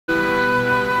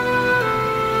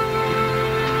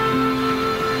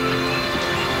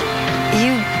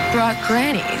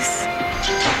Granny's.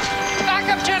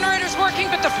 Backup generator's working,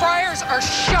 but the fryers are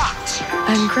shot.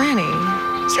 I'm Granny.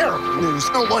 Terrible news.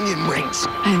 No onion rings.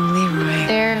 I'm Leroy.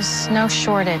 There's no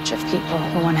shortage of people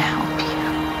who want to help you.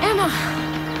 Emma!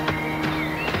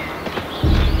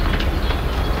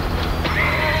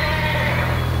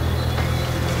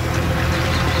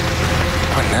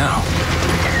 What now?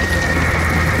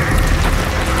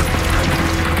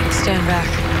 Stand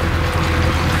back.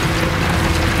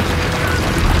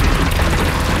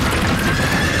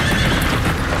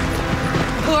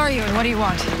 Who are you and what do you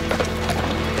want?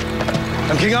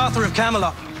 I'm King Arthur of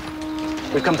Camelot.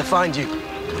 We've come to find you.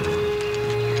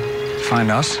 Find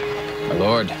us? My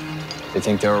lord, they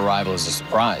think their arrival is a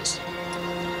surprise.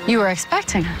 You were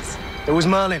expecting us. It was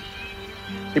Merlin.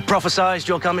 He prophesied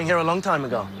your coming here a long time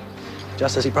ago,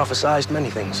 just as he prophesied many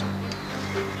things.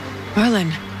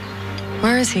 Merlin.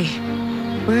 Where is he?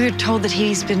 We were told that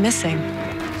he's been missing.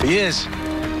 For years,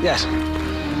 yes,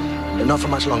 but not for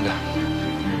much longer.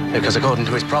 Because according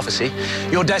to his prophecy,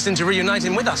 you're destined to reunite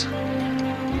him with us.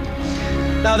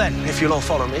 Now then, if you'll all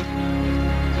follow me.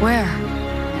 Where?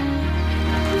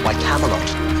 Why, Camelot,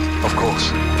 of course.